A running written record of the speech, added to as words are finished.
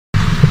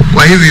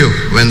Kwa hivyo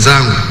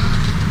wenzangu,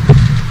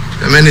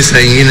 jamani,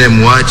 saa nyingine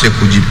muache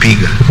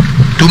kujipiga.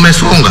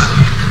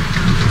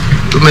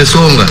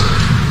 Tumesonga.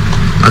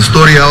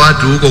 Mastori ya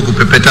watu huko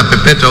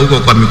kupepeta huko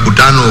kwa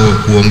mikutano,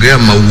 kuongea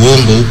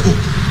mauongo huko,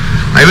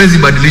 haiwezi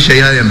badilisha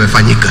yale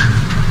yamefanyika.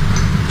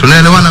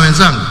 Tunaelewana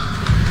wenzangu?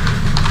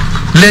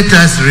 Let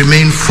us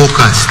remain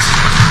focused.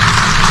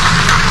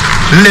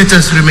 Let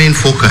us remain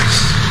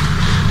focused.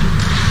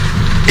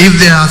 If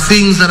there are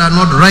things that are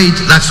not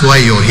right, that's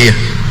why you're here.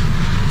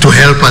 To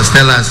help us,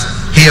 tell us,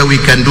 here we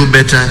can do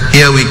better,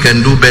 here we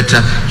can do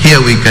better, here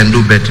we can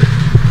do better.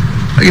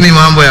 Lakini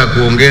mambo ya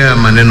kuongea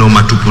maneno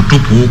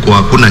matuputupu huko,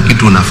 hakuna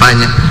kitu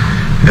unafanya.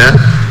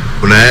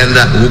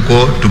 Unaenda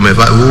huko,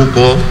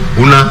 huko,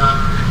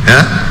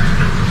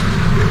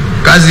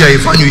 kazi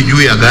haifanywi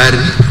juu ya gari,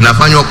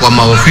 inafanywa kwa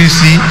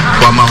maofisi,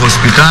 kwa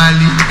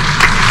mahospitali.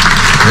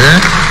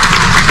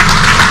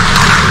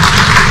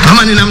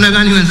 Kama ni namna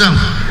gani wenzangu?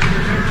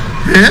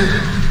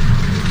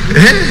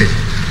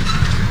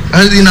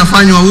 Kazi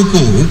inafanywa huko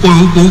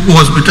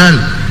hospitali.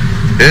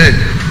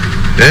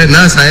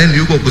 Nasa endi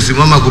huko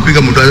kusimama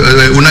kupiga mtu.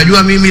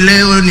 Unajua mimi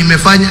leo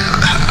nimefanya,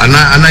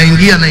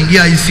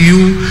 anaingia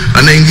ICU,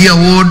 anaingia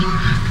ward,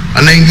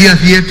 anaingia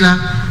theater.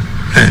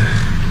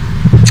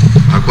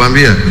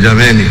 Nakwambia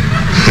jameni,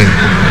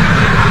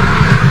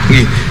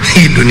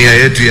 hii dunia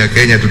yetu ya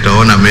Kenya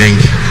tutaona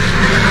mengi.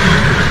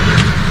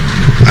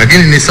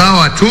 Lakini ni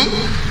sawa tu.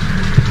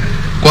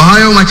 Kwa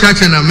hayo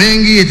machache na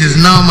mengi, it is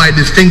now my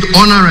distinct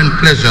honor and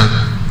pleasure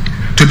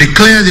to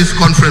declare this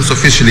conference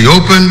officially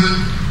open,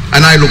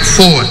 and I look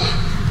forward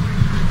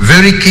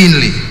very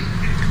keenly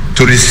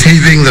to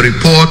receiving the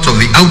report of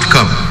the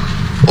outcome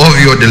of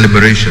your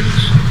deliberations.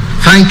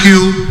 Thank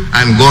you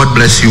and God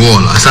bless you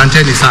all.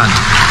 Asanteni sana.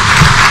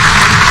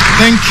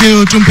 Thank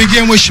you.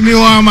 Tumpigie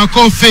mheshimiwa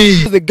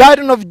makofi. The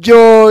Garden of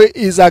Joy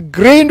is a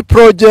green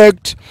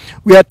project.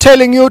 We are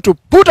telling you to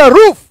put a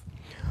roof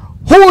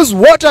whose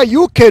water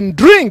you can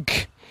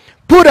drink,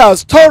 put a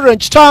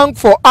storage tank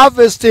for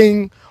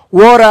harvesting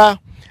water,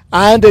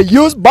 and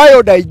use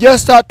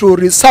biodigester to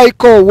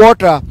recycle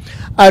water.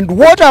 And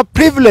what a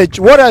privilege,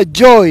 what a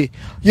joy,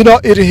 you know,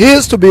 it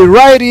is to be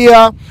right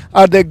here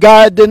at the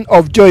Garden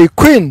of Joy.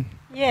 Queen.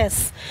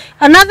 Yes.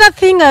 Another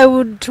thing I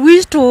would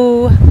wish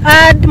to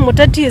add,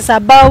 Muteti, is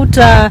about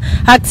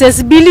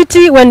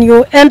accessibility when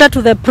you enter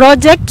to the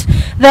project.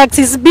 The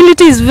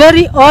accessibility is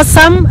very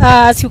awesome.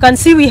 As you can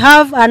see, we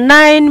have a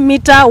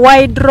 9-meter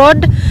wide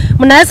road.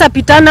 Mnaesa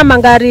pitana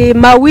magari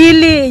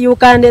mawili.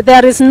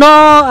 There is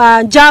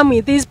no jam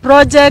with this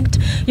project.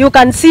 You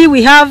can see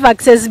we have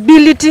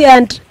accessibility,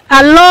 and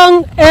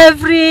along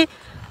every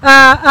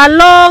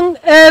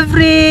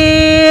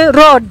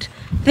road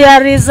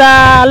there is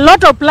a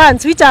lot of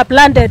plants which are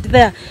planted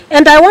there.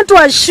 And I want to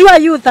assure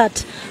you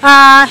that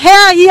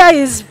hair here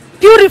is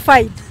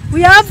purified.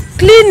 We have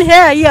clean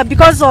hair here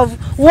because of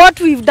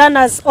what we've done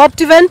as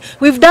Optiven.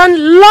 We've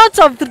done lots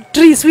of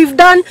trees. We've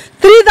done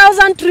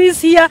 3,000 trees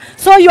here,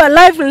 so your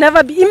life will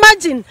never be.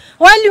 Imagine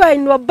while you are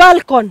in your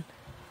balcony,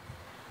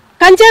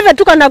 kanjeve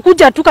tu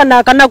kanakuja tu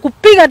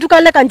kanakupiga tu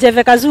kale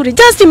kanjeve kazuri.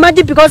 Just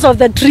imagine, because of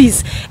the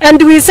trees. And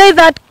we say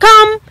that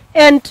come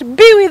and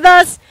be with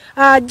us,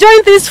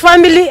 join this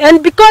family,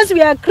 and because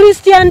we are a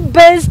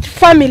Christian-based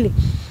family,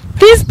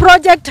 this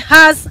project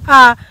has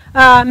a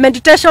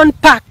meditation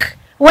park,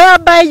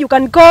 whereby you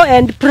can go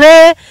and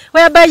pray,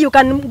 whereby you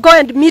can go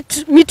and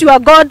meet your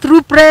God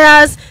through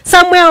prayers,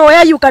 somewhere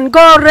where you can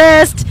go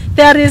rest.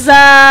 There is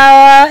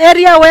a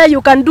area where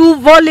you can do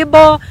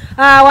volleyball.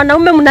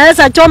 Wanaume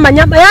mnaeza choma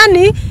nyama.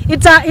 Yani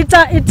it's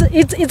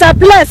a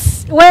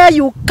place where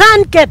you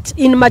can get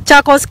in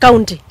Machakos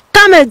County.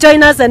 Come and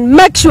join us and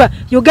make sure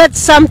you get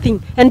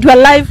something and your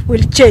life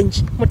will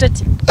change.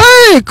 Muteti.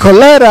 Hey,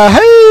 Kolera.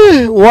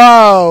 Hey,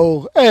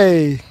 wow.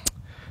 Hey,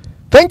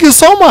 thank you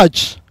so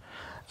much.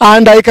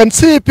 And I can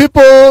see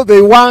people,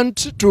 they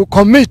want to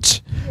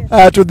commit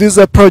to this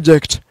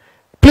project.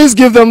 Please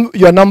give them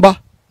your number.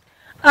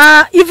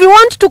 If you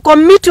want to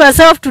commit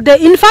yourself today,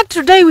 in fact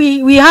today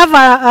we have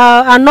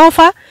an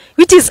offer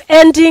which is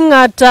ending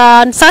at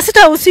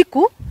Sasita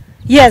Usiku.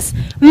 Yes,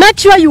 make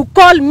sure you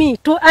call me.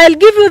 I'll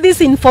give you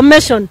this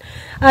information.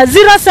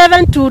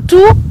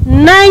 0722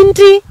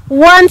 90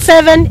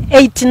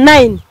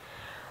 1789.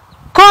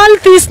 Call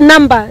this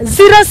number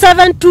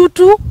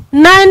 0722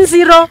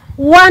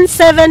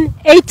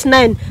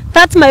 901789.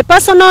 That's my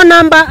personal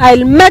number.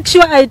 I'll make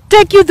sure I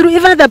take you through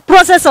even the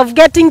process of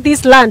getting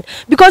this land,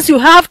 because you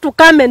have to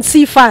come and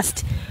see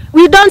first.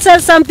 We don't sell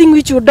something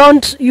which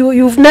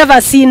you've never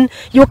seen.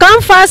 You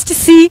come first,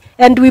 see,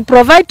 and we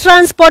provide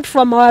transport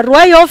from our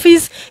Ruai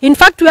office. In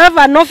fact, we have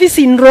an office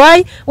in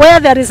Ruai where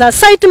there is a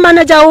site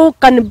manager who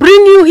can bring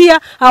you here.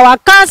 Our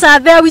cars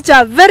are there which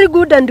are very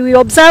good, and we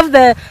observe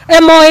the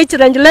MOH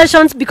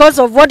regulations because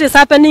of what is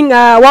happening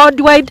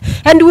worldwide.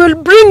 And we will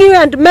bring you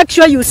and make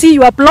sure you see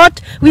your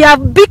plot. We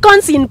have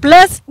beacons in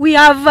place. We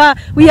have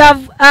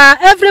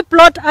every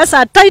plot as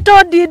a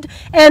title deed,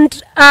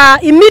 and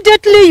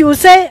immediately you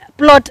say,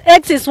 plot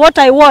X is what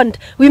I want,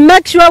 we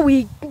make sure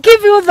we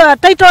give you the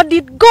title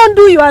deed, go and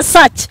do your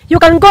search. You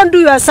can go and do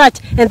your search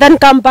and then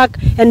come back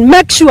and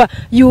make sure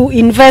you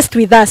invest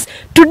with us.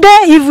 Today,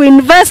 if you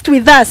invest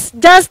with us,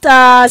 just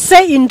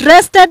say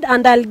interested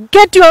and I'll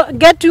get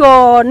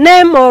your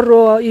name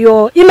or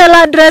your email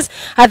address,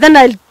 and then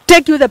I'll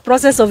take you the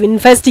process of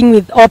investing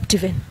with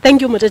Optiven.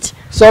 Thank you, Muteti.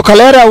 So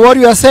Kalera, what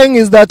you are saying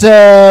is that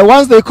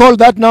once they call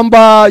that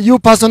number, you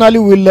personally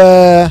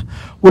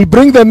will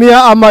bring them here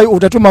ama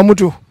utatuma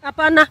mtu?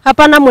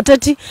 Hapana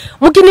Muteti.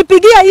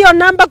 Mkinipigia hiyo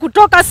namba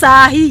kutoka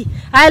saa hii,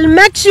 I'll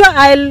make sure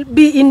I'll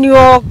be in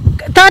your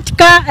that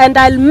car and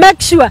I'll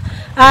make sure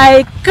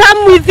I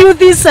come with you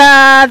this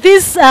start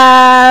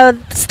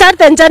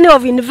the journey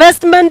of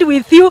investment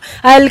with you.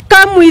 I'll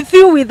come with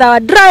you with our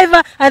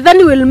driver and then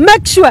we'll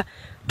make sure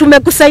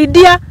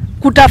tumekusaidia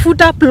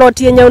kutafuta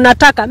plot yenye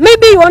unataka.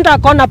 Maybe you want a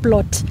corner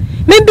plot.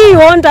 Maybe you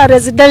want a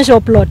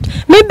residential plot.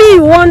 Maybe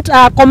you want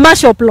a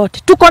commercial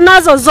plot. Tuko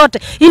nazo zote.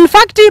 In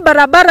fact,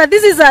 barabara,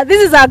 this is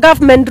a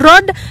government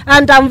road,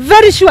 and I'm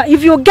very sure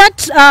if you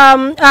get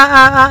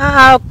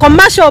a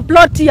commercial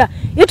plot here,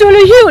 it will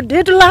be huge.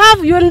 It will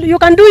have you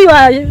can do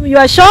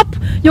your shop,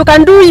 you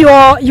can do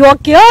your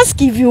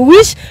kiosk if you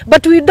wish,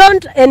 but we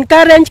don't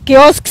encourage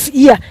kiosks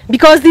here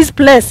because this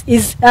place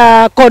is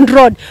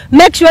controlled.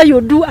 Make sure you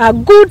do a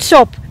good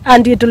shop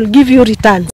and it will give you returns.